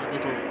hill, a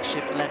little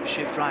shift left,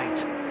 shift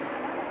right.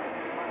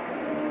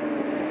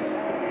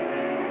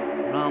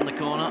 around the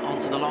corner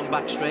onto the long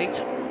back straight.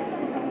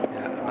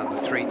 Yeah, another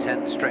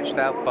 3/10 stretched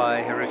out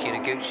by Haruki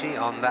Noguchi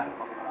on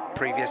that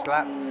previous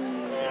lap.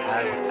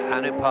 As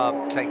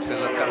Anupam takes a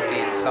look up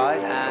the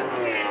inside, and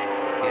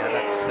yeah,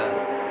 that's a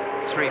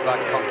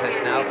 3-bike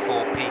contest now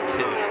for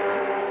P2.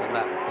 And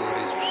that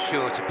is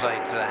sure to play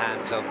into the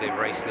hands of the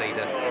race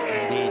leader.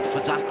 Indeed, for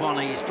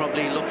Zakwan, he's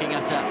probably looking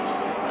at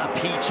a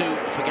P2,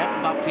 forgetting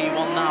about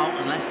P1 now,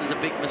 unless there's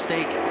a big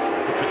mistake,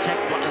 to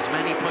protect as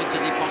many points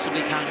as he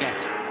possibly can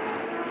get.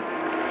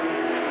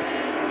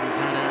 He's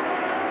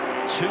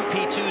had 2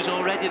 P2s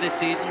already this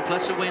season,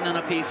 plus a win and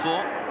a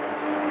P4.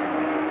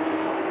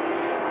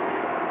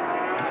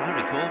 If I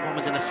recall, one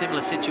was in a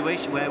similar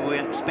situation where we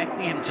were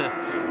expecting him to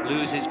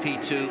lose his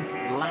P2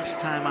 last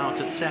time out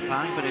at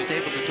Sepang, but he was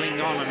able to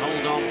cling on and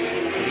hold on,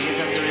 but he is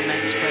under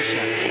immense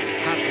pressure.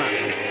 Kasma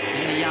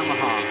in the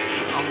Yamaha,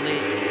 on the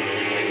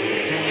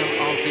tail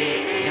of the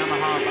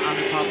Yamaha of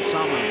Anupam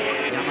Samu,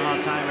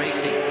 Yamaha Thai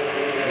Racing.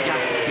 The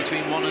gap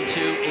between 1 and 2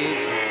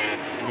 is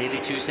nearly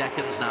 2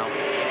 seconds now.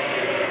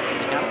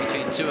 The gap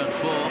between 2 and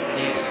 4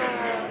 is,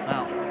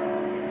 well,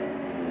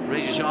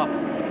 razor sharp.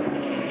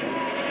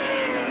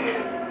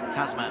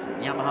 Kasma,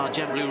 Yamaha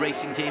Gem Blue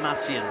Racing Team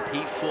ASEAN,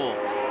 P4.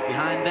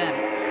 Behind them,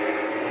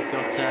 we've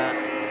got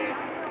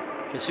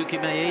Kazuki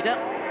Maeda,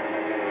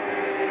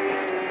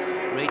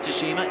 Rei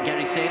Tashima,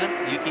 Gary Salem,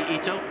 Yuki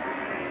Ito.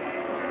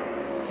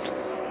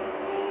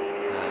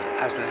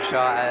 Aslan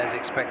Shah, as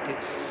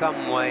expected,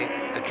 some way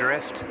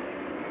adrift.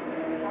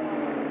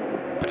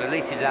 But at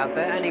least he's out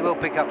there, and he will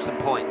pick up some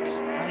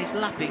points. And he's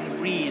lapping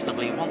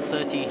reasonably,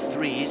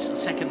 1:33, he's a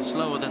second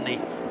slower than the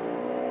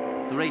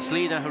race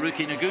leader,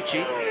 Haruki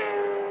Noguchi.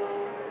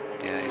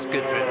 Yeah, it's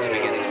good for him to be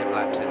getting some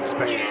laps in,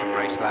 especially some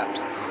race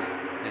laps.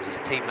 There's his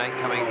teammate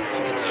coming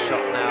into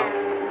shot now,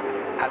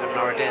 Adam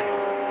Noureddin,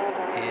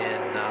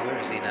 in, where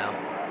is he now?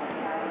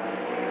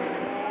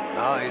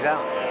 Oh, he's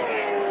out.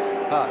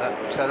 Oh,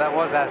 so that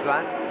was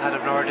Aslan.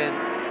 Adam Noureddin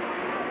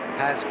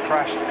has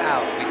crashed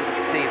out. We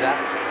didn't see that.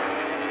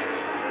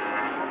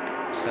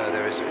 So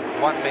there is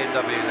 1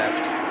 BMW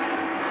left.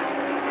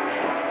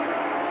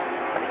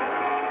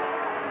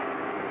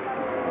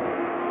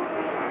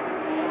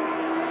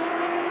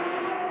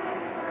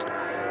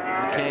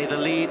 Okay, the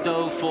lead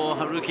though for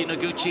Haruki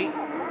Noguchi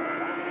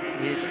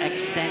is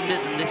extended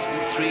in this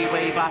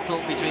 3-way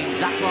battle between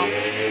Zakwan,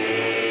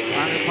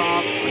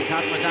 Anupam and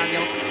Kasma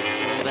Daniel.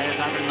 Oh, there's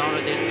Adam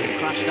Noureddin who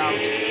crashed out. Oh,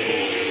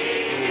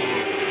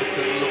 it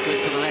doesn't look good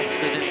for the legs,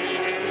 does it?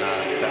 No,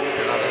 that's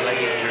another leg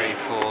injury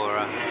for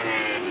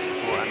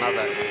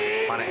another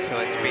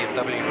 1XOX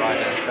BMW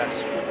rider.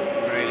 That's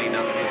really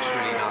looks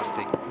really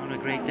nasty. What a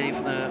great day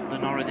for the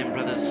Noureddin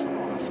brothers.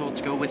 Our thoughts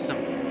go with them.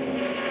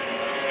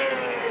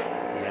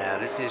 Yeah,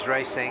 this is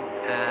racing,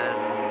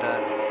 and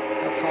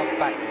how far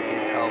back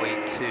are we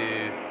to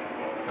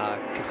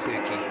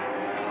Kazuki?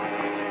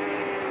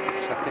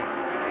 So I think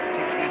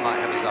he might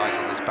have his eyes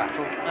on this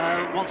battle.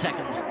 1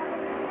 second.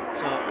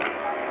 So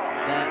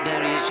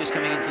there he is, just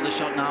coming into the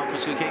shot now,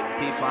 Kazuki,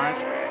 P5.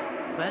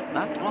 But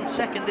that 1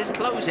 second is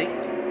closing.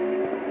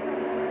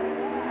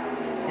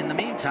 In the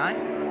meantime,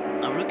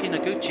 Haruki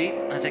Noguchi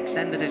has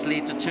extended his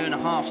lead to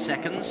 2.5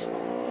 seconds.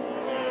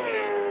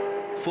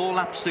 4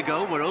 laps to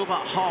go. We're over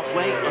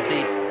halfway of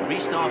the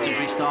restarted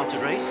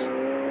race.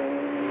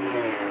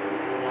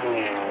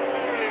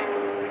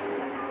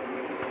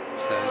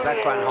 So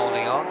Zakwan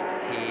holding on.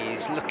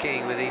 He's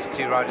looking with these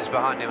 2 riders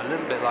behind him a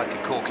little bit like a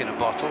cork in a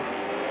bottle.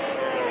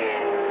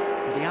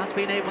 But he has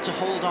been able to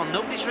hold on.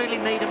 Nobody's really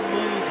made a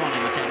move on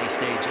him at any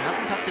stage. He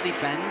hasn't had to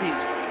defend.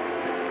 He's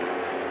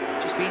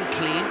just been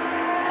clean.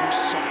 Those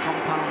soft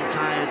compound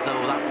tyres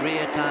though, that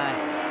rear tyre.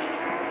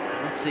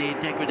 What's the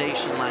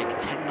degradation like?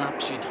 10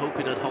 laps, you'd hope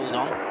it'd hold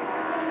on.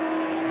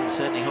 I'm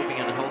certainly hoping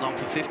it'd hold on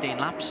for 15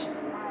 laps.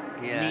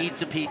 Yeah.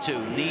 Needs a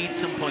P2, needs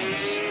some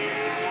points.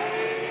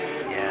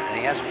 Yeah, and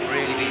he hasn't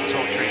really been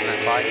torturing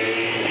that bike.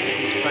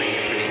 He's playing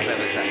it pretty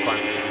clever, Zakwan.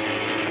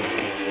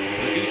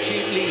 Noguchi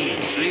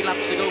leads, 3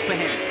 laps to go for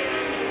him.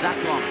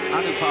 Zakwan,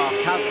 Anupam,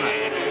 Kasma,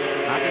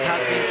 as it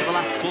has been for the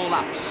last 4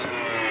 laps.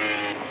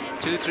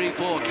 2, 3,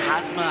 4,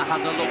 Kasma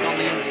has a look on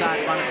the inside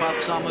of Anupam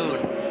Samoon.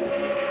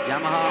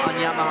 Yamaha on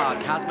Yamaha,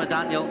 Kasma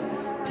Daniel,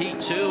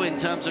 P2 in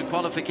terms of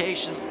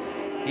qualification.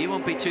 He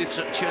won't be too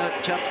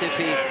chuffed if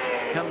he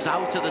comes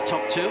out of the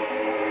top 2.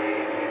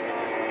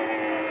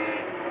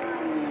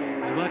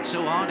 You work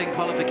so hard in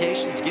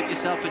qualification to give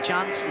yourself a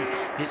chance, and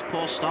his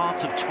poor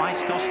starts have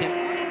twice cost him.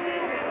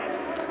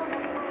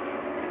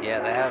 Yeah,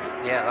 they have.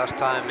 Yeah, last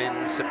time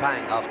in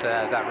Sepang after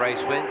that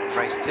race win,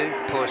 race 2,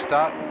 poor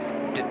start.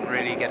 Didn't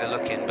really get a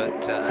look in,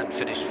 but and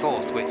finished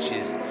 4th, which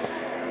is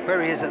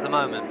where he is at the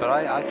moment. But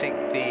I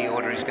think the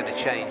order is going to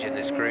change in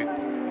this group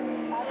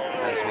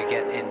as we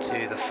get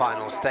into the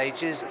final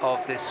stages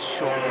of this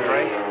shortened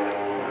race.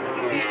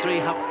 These 3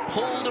 have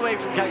pulled away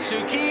from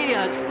Kaisuki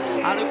as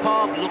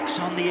Anupam looks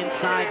on the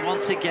inside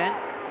once again.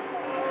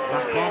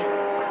 Zakwan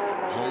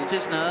holds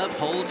his nerve,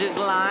 holds his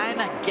line.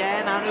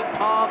 Again,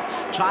 Anupam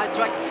tries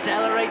to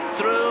accelerate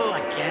through.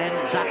 Again,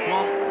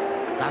 Zakwan,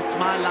 that's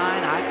my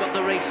line. I've got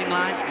the racing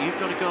line. You've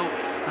got to go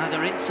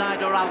either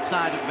inside or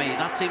outside of me.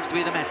 That seems to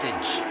be the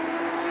message.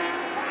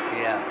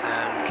 Yeah,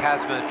 and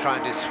Kasma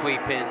trying to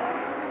sweep in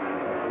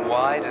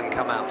wide and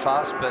come out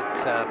fast, but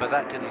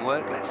that didn't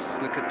work. Let's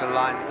look at the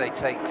lines they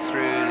take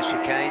through the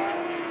chicane.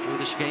 Through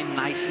the chicane,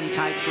 nice and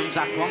tight from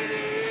Zakwan.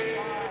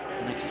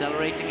 And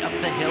accelerating up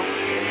the hill.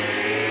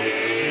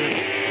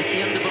 With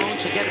the underbone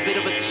should get a bit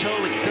of a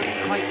toe. It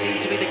doesn't quite seem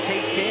to be the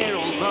case here,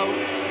 although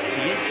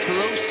he is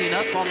close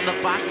enough on the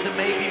back to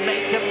maybe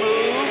make a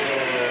move.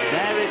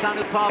 There is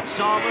Anupam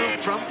Samu,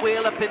 front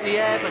wheel up in the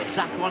air, but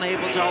Zakwan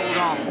able to hold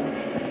on.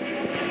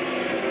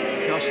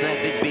 Gosh,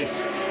 they're big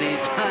beasts,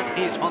 these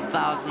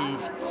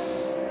 1000s.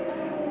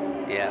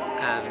 Yeah,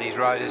 and these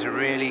riders are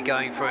really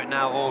going for it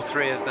now. All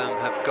three of them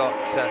have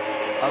got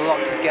a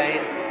lot to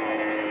gain.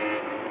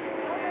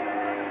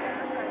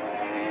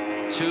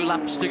 2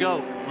 laps to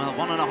go. Well,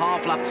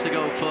 1.5 laps to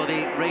go for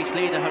the race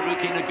leader,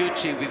 Haruki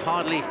Noguchi. We've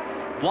hardly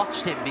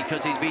watched him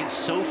because he's been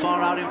so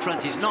far out in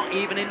front. He's not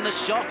even in the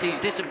shot. He's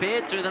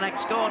disappeared through the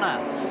next corner.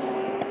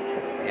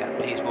 Yeah,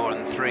 he's more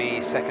than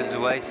 3 seconds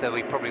away, so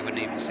we probably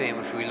wouldn't even see him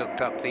if we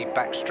looked up the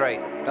back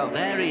straight. Oh,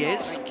 there he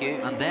is. Thank you.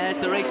 And there's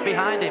the race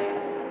behind him.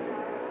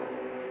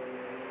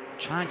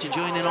 Trying to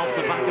join in off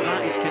the back of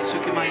that is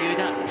Keisuke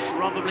Mayuda,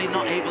 probably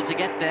not able to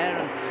get there,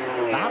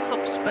 and that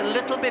looks a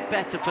little bit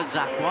better for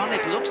Zakwan.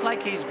 It looks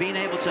like he's been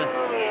able to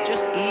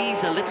just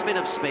ease a little bit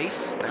of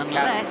space,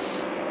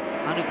 unless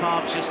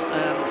Anupam's just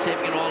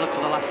saving it all up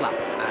for the last lap.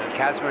 And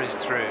Kasma is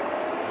through.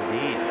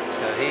 Indeed.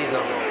 So he's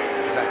on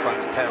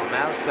Zakwan's tail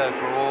now, so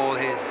for all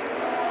his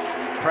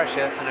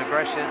pressure and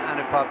aggression,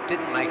 Anupam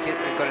didn't make it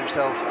and got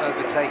himself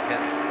overtaken,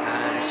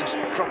 and he's just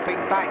dropping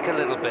back a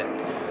little bit.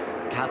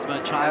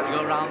 Kasma tries to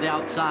go around the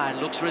outside,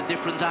 looks for a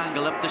different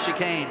angle up the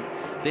chicane.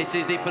 This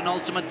is the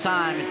penultimate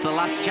time. It's the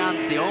last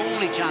chance, the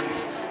only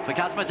chance for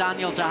Kasma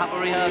Daniel to have a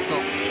rehearsal.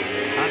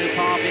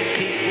 Anupam in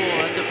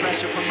P4 under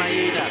pressure from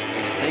Maeda.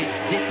 They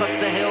zip up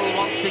the hill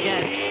once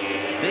again.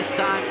 This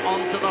time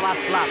onto the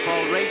last lap.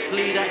 Our race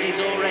leader is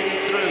already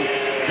through.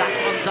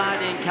 Zakwan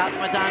Zaidi and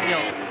Kasma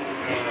Daniel.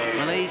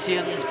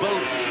 Malaysians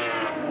both,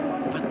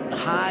 but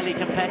highly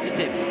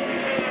competitive.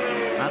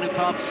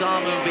 Anupam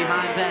Samu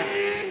behind them.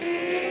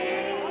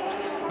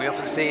 We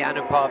often see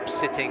Anupam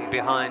sitting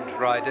behind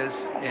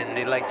riders in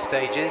the late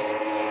stages,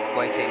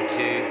 waiting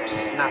to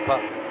snap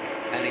up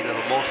any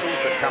little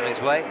morsels that come his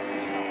way.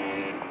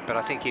 But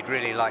I think he'd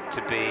really like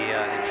to be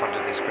in front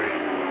of this group.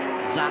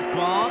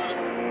 Zakwan,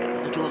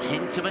 a little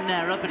hint of an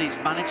error, but he's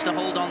managed to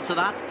hold on to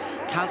that.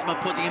 Kasma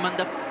putting him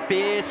under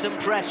fearsome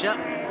pressure.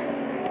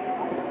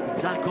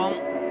 Zakwan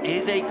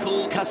is a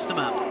cool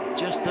customer.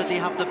 Just does he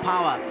have the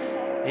power?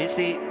 Is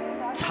the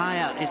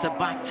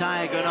back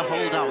tyre going to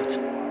hold out?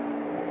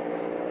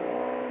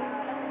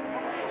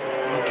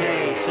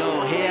 Okay,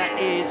 so here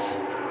is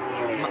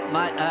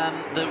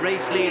the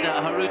race leader,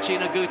 Haruki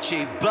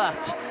Noguchi,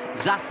 but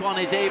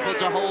Zakwan is able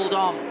to hold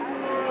on.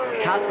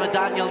 Kasma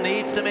Daniel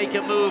needs to make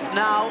a move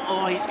now,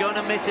 or he's going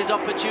to miss his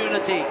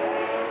opportunity.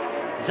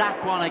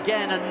 Zakwan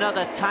again,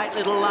 another tight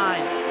little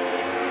line.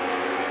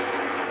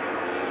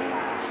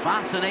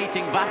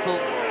 Fascinating battle.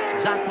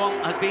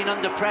 Zakwan has been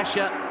under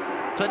pressure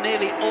for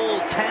nearly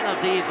all 10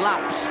 of these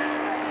laps,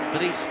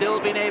 but he's still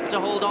been able to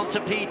hold on to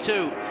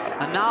P2.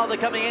 And now they're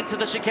coming into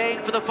the chicane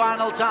for the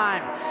final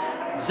time.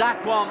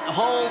 Zakwan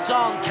holds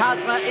on,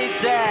 Kasma is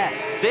there.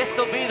 This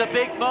will be the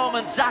big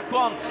moment.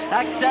 Zakwan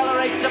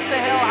accelerates up the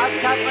hill. Has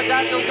Kasma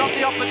Daniel got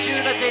the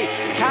opportunity?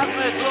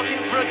 Kasma is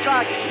looking for a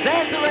drag.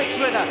 There's the race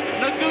winner.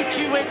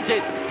 Noguchi wins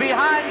it.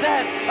 Behind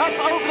them, up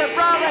over the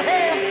brow of the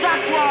hill,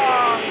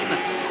 Zakwan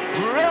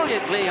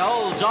brilliantly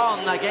holds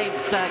on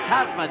against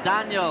Kasma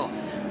Daniel.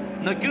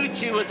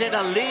 Noguchi was in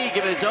a league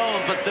of his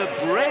own, but the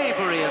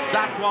bravery of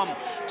Zakwan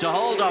to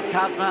hold off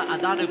Kasma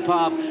and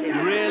Anupam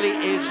really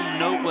is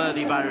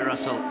noteworthy, Barry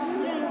Russell.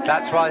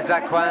 That's why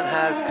Zakwan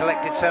has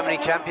collected so many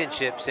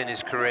championships in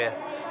his career.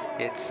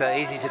 It's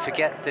easy to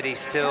forget that he's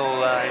still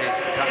in his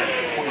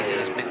I think he's in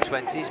his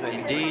mid-20s, maybe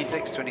Indeed.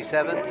 26,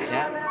 27.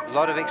 Yeah. A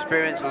lot of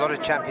experience, a lot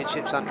of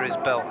championships under his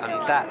belt,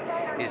 and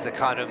that is the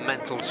kind of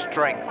mental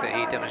strength that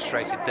he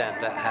demonstrated then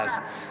that has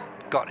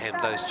got him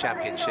those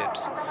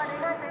championships.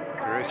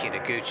 Haruki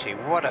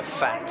Noguchi, what a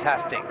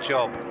fantastic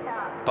job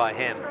by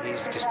him.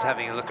 He's just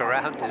having a look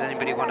around. Does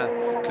anybody want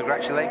to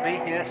congratulate me?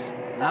 Yes?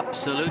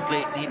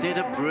 Absolutely, he did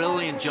a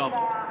brilliant job.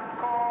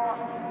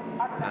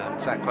 And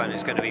Zakwan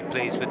is going to be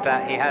pleased with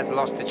that. He has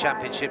lost the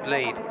championship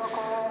lead.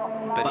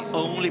 But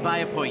only by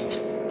a point.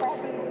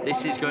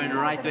 This is going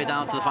right way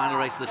down to the final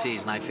race of the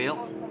season, I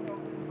feel.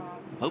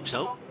 Hope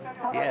so.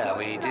 Yeah,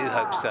 we do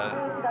hope so.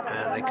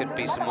 And there could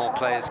be some more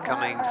players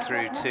coming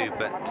through too,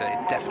 but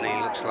it definitely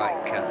looks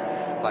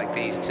like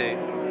these two.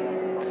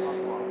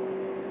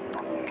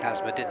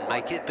 Kasma didn't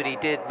make it, but he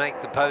did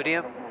make the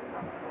podium.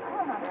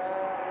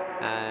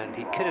 And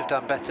he could have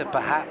done better,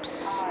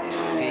 perhaps,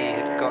 if he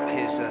had got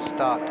his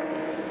start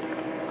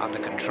under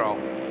control.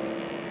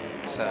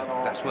 So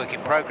that's work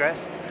in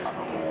progress.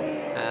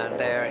 And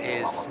there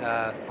is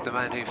the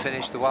man who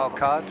finished the wild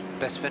card,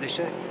 best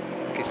finisher,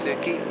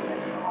 Keisuke.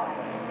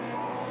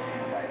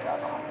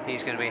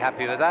 He's going to be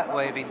happy with that,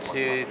 waving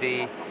to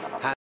the